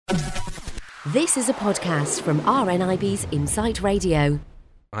This is a podcast from RNIB's Insight Radio.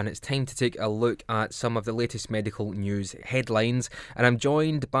 And it's time to take a look at some of the latest medical news headlines. And I'm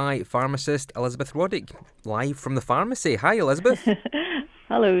joined by Pharmacist Elizabeth Roddick, live from the pharmacy. Hi, Elizabeth.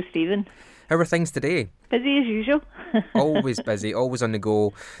 Hello, Stephen. How are things today? Busy as usual. Always busy, always on the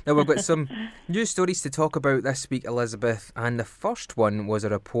go. Now, we've got some news stories to talk about this week, Elizabeth. And the first one was a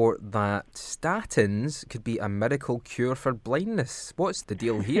report that statins could be a miracle cure for blindness. What's the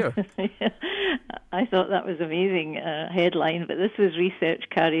deal here? I thought that was amazing headline, but this was research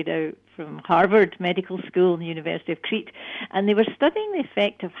carried out from Harvard Medical School and the University of Crete, and they were studying the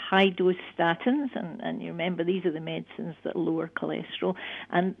effect of high-dose statins, and you remember these are the medicines that lower cholesterol,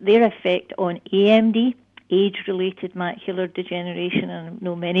 and their effect on AMD, age-related macular degeneration, and I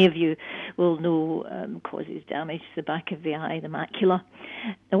know many of you will know causes damage to the back of the eye, the macula.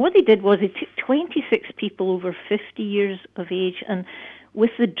 And what they did was they took 26 people over 50 years of age, and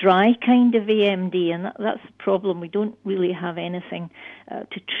with the dry kind of AMD, and that's the problem, we don't really have anything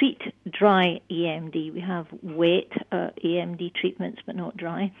to treat dry AMD. We have wet AMD treatments, but not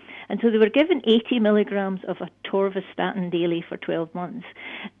dry. And so they were given 80 milligrams of atorvastatin daily for 12 months.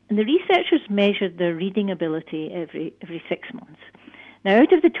 And the researchers measured their reading ability every 6 months. Now,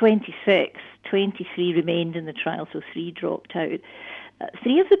 out of the 26, 23 remained in the trial, so 3 dropped out.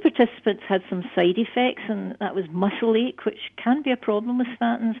 3 of the participants had some side effects, and that was muscle ache, which can be a problem with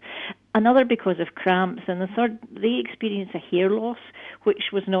statins, another because of cramps, and the third, they experienced a hair loss,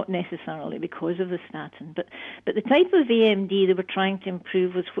 which was not necessarily because of the statin. But the type of AMD they were trying to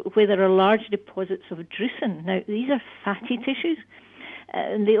improve was where there are large deposits of drusen. Now, these are fatty tissues.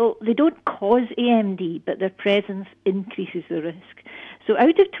 And they don't cause AMD, but their presence increases the risk. So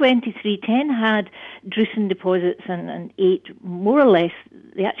out of 23, 10 had drusen deposits and 8, more or less,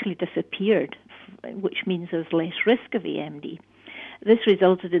 they actually disappeared, which means there's less risk of AMD. This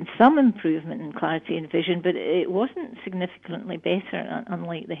resulted in some improvement in clarity and vision, but it wasn't significantly better,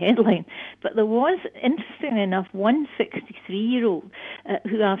 unlike the headline. But there was, interestingly enough, one 63-year-old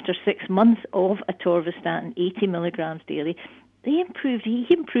who, after 6 months of atorvastatin, 80 milligrams daily, he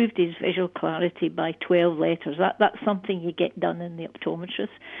improved his visual clarity by 12 letters. That's something you get done in the optometrist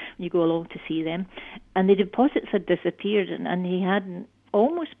when you go along to see them. And the deposits had disappeared, and he had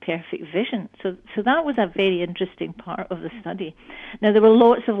almost perfect vision. So that was a very interesting part of the study. Now, there were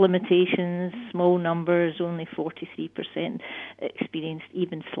lots of limitations, small numbers, only 43% experienced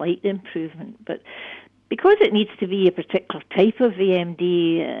even slight improvement. But because it needs to be a particular type of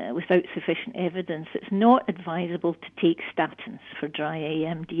AMD without sufficient evidence, it's not advisable to take statins for dry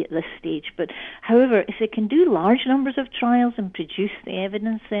AMD at this stage. But however, if they can do large numbers of trials and produce the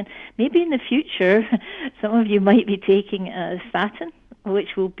evidence, then maybe in the future some of you might be taking a statin,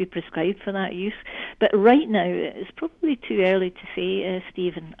 which will be prescribed for that use. But right now, it's probably too early to say,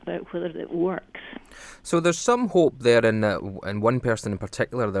 Stephen, about whether it works. So there's some hope there in one person in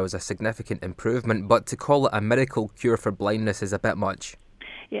particular there was a significant improvement, but to call it a miracle cure for blindness is a bit much.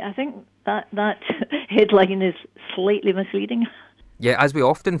 Yeah, I think that headline is slightly misleading. Yeah, as we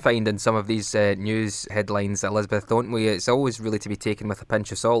often find in some of these news headlines, Elizabeth, don't we? It's always really to be taken with a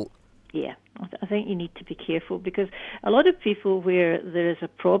pinch of salt. Yeah, I think you need to be careful, because a lot of people where there is a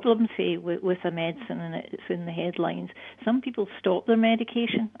problem, say, with a medicine and it's in the headlines, some people stop their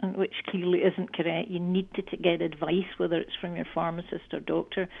medication, and which clearly isn't correct. You need to get advice, whether it's from your pharmacist or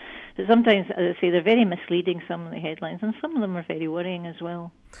doctor. But sometimes, as I say, they're very misleading, some of the headlines, and some of them are very worrying as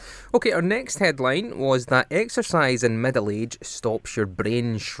well. Okay, our next headline was that exercise in middle age stops your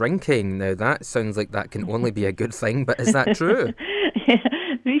brain shrinking. Now, that sounds like that can only be a good thing, but is that true? Yeah.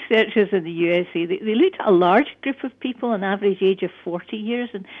 Researchers in the USA, they looked at a large group of people, an average age of 40 years,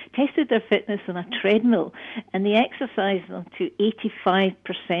 and tested their fitness on a treadmill, and they exercised them to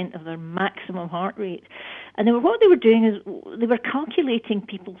 85% of their maximum heart rate. And what they were doing is they were calculating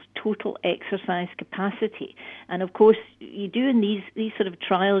people's total exercise capacity. And of course, you do in these sort of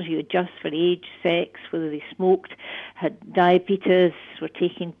trials, you adjust for age, sex, whether they smoked, had diabetes, were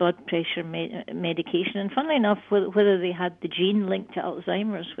taking blood pressure medication, and funnily enough, whether they had the gene linked to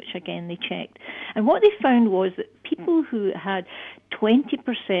Alzheimer's, which again they checked. And what they found was that people who had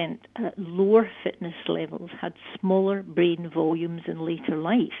 20% lower fitness levels had smaller brain volumes in later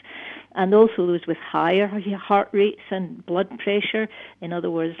life. And also those with higher heart rates and blood pressure, in other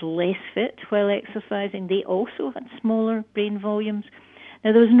words, less fit while exercising, they also had smaller brain volumes.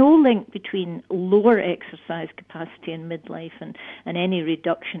 Now, there was no link between lower exercise capacity in midlife and any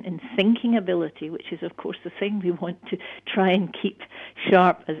reduction in thinking ability, which is, of course, the thing we want to try and keep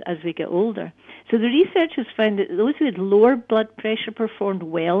sharp as we get older. So the researchers found that those who had lower blood pressure performed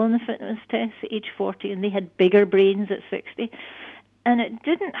well on the fitness test at age 40, and they had bigger brains at 60. And it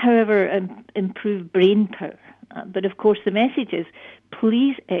didn't, however, improve brain power. But of course, the message is,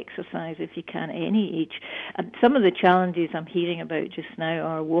 please exercise if you can at any age. And some of the challenges I'm hearing about just now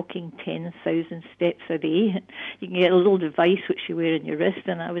are walking 10,000 steps a day. You can get a little device which you wear in your wrist,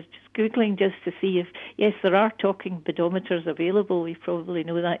 and I was just Googling just to see if, yes, there are talking pedometers available. You probably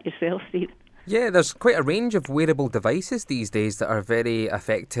know that yourself, Steve. Yeah, there's quite a range of wearable devices these days that are very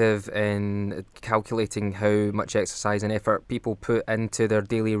effective in calculating how much exercise and effort people put into their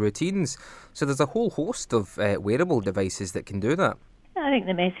daily routines. So there's a whole host of wearable devices that can do that. I think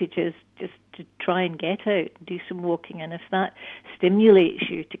the message is just to try and get out, do some walking, and if that stimulates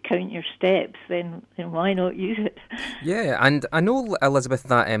you to count your steps, then why not use it? Yeah, and I know, Elizabeth,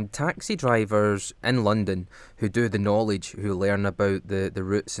 that taxi drivers in London who do the knowledge, who learn about the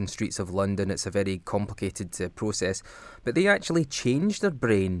routes and streets of London, it's a very complicated process, but they actually change their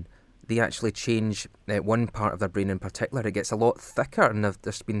brain. They actually change one part of their brain in particular. It gets a lot thicker, and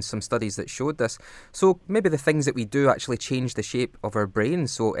there's been some studies that showed this. So maybe the things that we do actually change the shape of our brain,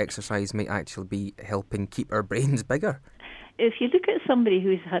 so exercise might actually be helping keep our brains bigger. If you look at somebody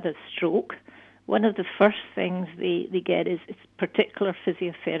who's had a stroke, one of the first things they get is particular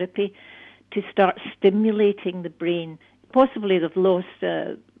physiotherapy to start stimulating the brain. Possibly they've lost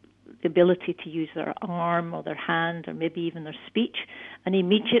the ability to use their arm or their hand or maybe even their speech, and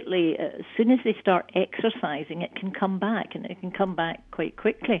immediately, as soon as they start exercising, it can come back, and it can come back quite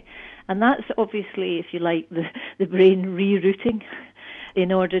quickly. And that's obviously, if you like, the brain rerouting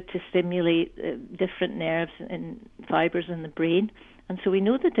in order to stimulate different nerves and fibres in the brain. And so we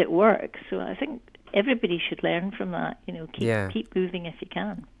know that it works. So I think everybody should learn from that. Keep moving if you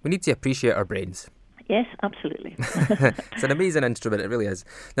can. We need to appreciate our brains. Yes, absolutely. It's an amazing instrument, it really is.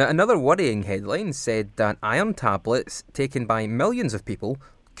 Now, another worrying headline said that iron tablets taken by millions of people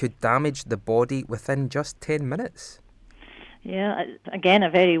could damage the body within just 10 minutes. Yeah, again,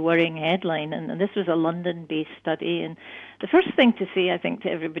 a very worrying headline, and this was a London-based study. And the first thing to say, I think, to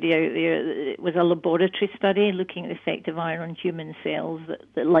everybody out there, it was a laboratory study looking at the effect of iron on human cells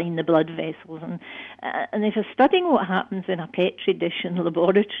that line the blood vessels. And if you're studying what happens in a petri dish in the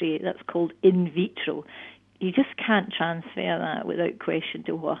laboratory, that's called in vitro. You just can't transfer that without question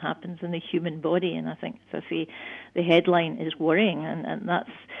to what happens in the human body. And I think, as I say, the headline is worrying. And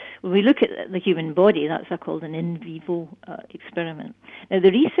that's, when we look at the human body, that's called an in vivo experiment. Now, the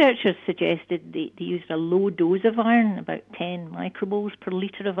researchers suggested they used a low dose of iron, about 10 micromoles per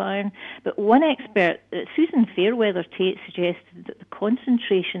litre of iron. But one expert, Susan Fairweather-Tate, suggested that the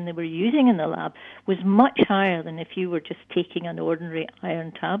concentration they were using in the lab was much higher than if you were just taking an ordinary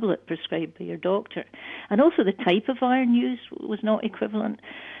iron tablet prescribed by your doctor. And also the type of iron used was not equivalent.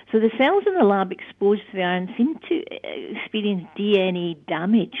 So the cells in the lab exposed to the iron seemed to experience DNA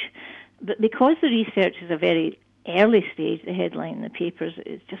damage. But because the research is a very early stage, the headline in the papers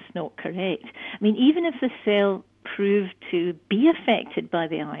is just not correct. I mean, even if the cell proved to be affected by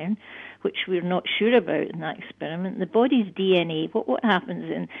the iron, which we're not sure about in that experiment, the body's DNA, what happens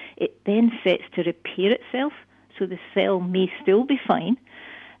is it then sets to repair itself, so the cell may still be fine.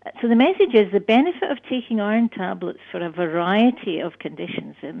 So the message is the benefit of taking iron tablets for a variety of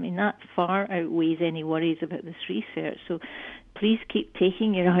conditions. I mean, that far outweighs any worries about this research. So please keep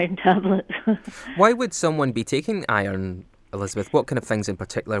taking your iron tablets. Why would someone be taking iron, Elizabeth? What kind of things in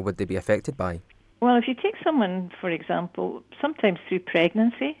particular would they be affected by? Well, if you take someone, for example, sometimes through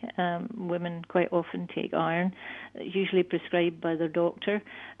pregnancy, women quite often take iron, usually prescribed by their doctor.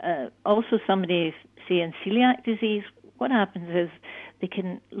 Also somebody, say, in celiac disease, what happens is they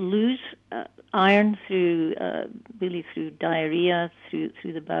can lose iron through diarrhea, through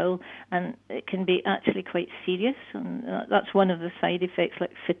the bowel, and it can be actually quite serious. And that's one of the side effects,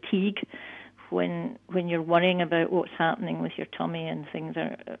 like fatigue, when you're worrying about what's happening with your tummy and things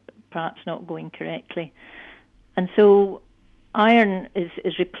are perhaps not going correctly. And so iron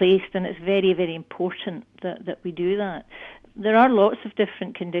is replaced, and it's very, very important that we do that. There are lots of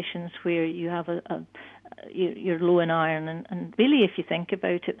different conditions where you have you're low in iron, and really, if you think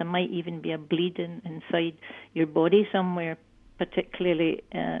about it, there might even be a bleed inside your body somewhere, particularly,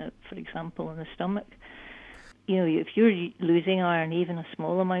 for example, in the stomach. If you're losing iron, even a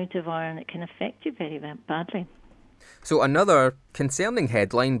small amount of iron, it can affect you very, very badly. So another concerning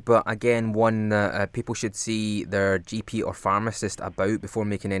headline, but again one that people should see their GP or pharmacist about before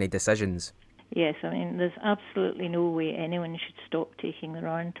making any decisions. Yes, I mean, there's absolutely no way anyone should stop taking their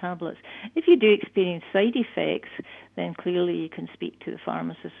iron tablets. If you do experience side effects, then clearly you can speak to the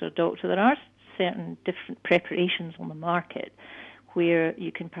pharmacist or doctor. There are certain different preparations on the market where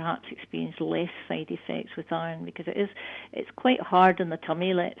you can perhaps experience less side effects with iron, because it's quite hard on the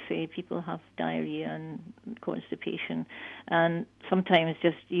tummy. Let's say people have diarrhea and constipation, and sometimes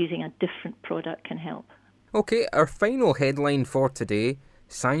just using a different product can help. Okay, our final headline for today: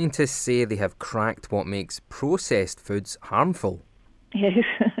 scientists say they have cracked what makes processed foods harmful. Yes,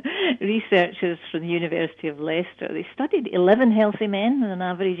 researchers from the University of Leicester, they studied 11 healthy men with an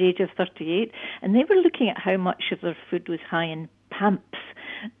average age of 38, and they were looking at how much of their food was high in PAMPs.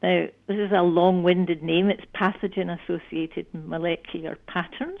 Now, this is a long-winded name. It's pathogen-associated molecular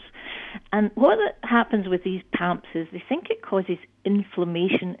patterns. And what happens with these PAMPs is they think it causes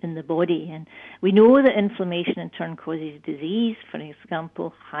inflammation in the body. And we know that inflammation in turn causes disease, for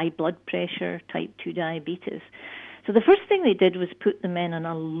example, high blood pressure, type 2 diabetes. So the first thing they did was put the men on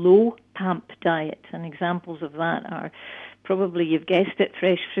a low PAMP diet, and examples of that are probably, you've guessed it,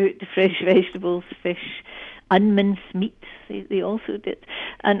 fresh fruit, fresh vegetables, fish, unminced meats, they also did.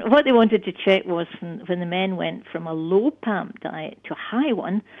 And what they wanted to check was when the men went from a low PAMP diet to a high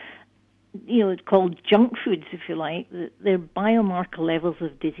one, called junk foods, if you like, their biomarker levels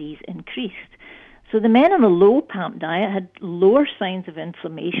of disease increased. So the men on a low PAMP diet had lower signs of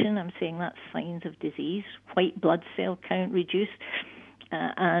inflammation. I'm saying that's signs of disease. White blood cell count reduced.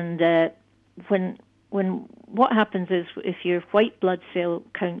 When what happens is if your white blood cell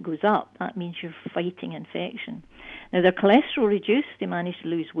count goes up, that means you're fighting infection. Now, their cholesterol reduced, they managed to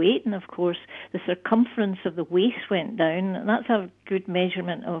lose weight, and of course the circumference of the waist went down, and that's a good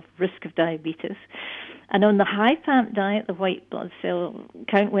measurement of risk of diabetes. And on the high PAMP diet, the white blood cell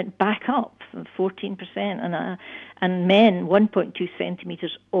count went back up from 14%, and men 1.2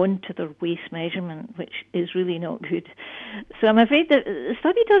 centimetres onto their waist measurement, which is really not good. So I'm afraid that the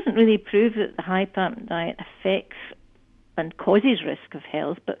study doesn't really prove that the high PAMP diet affects and causes risk of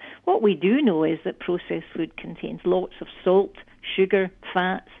health, but what we do know is that processed food contains lots of salt, sugar,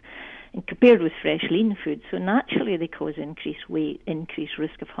 fats, and compared with fresh lean foods, so naturally they cause increased weight, increased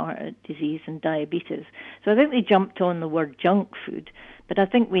risk of heart disease and diabetes. So I think they jumped on the word junk food, but I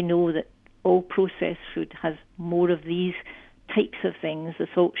think we know that all processed food has more of these types of things, the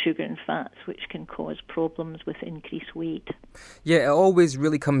salt, sugar and fats, which can cause problems with increased weight. Yeah, it always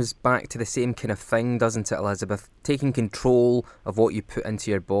really comes back to the same kind of thing, doesn't it, Elizabeth? Taking control of what you put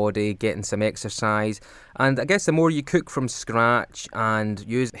into your body, getting some exercise, and I guess the more you cook from scratch and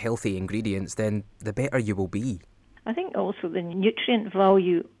use healthy ingredients, then the better you will be. I think also the nutrient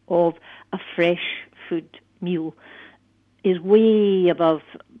value of a fresh food meal is way above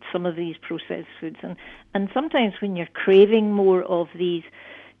some of these processed foods. And sometimes when you're craving more of these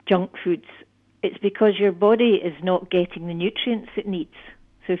junk foods, it's because your body is not getting the nutrients it needs.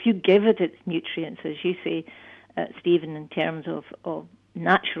 So if you give it its nutrients, as you say, Stephen, in terms of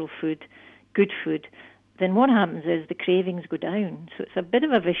natural food, good food, then what happens is the cravings go down. So it's a bit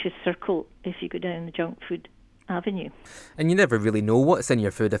of a vicious circle if you go down the junk food avenue. And you never really know what's in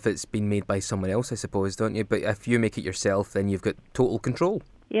your food if it's been made by someone else, I suppose, don't you? But if you make it yourself, then you've got total control.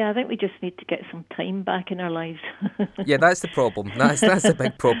 Yeah, I think we just need to get some time back in our lives. Yeah, that's the problem. That's a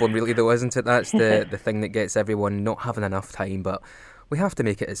big problem, really, though, isn't it? That's the thing that gets everyone not having enough time, but we have to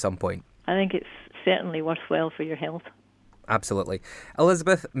make it at some point. I think it's certainly worthwhile for your health. Absolutely.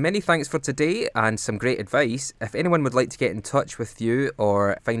 Elizabeth, many thanks for today and some great advice. If anyone would like to get in touch with you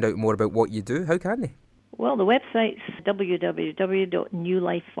or find out more about what you do, how can they? Well, the website's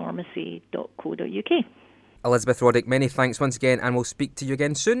www.newlifepharmacy.co.uk. Elizabeth Roddick, many thanks once again, and we'll speak to you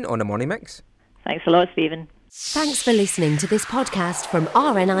again soon on the Morning Mix. Thanks a lot, Stephen. Thanks for listening to this podcast from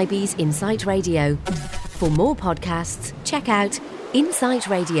RNIB's Insight Radio. For more podcasts, check out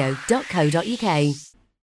insightradio.co.uk.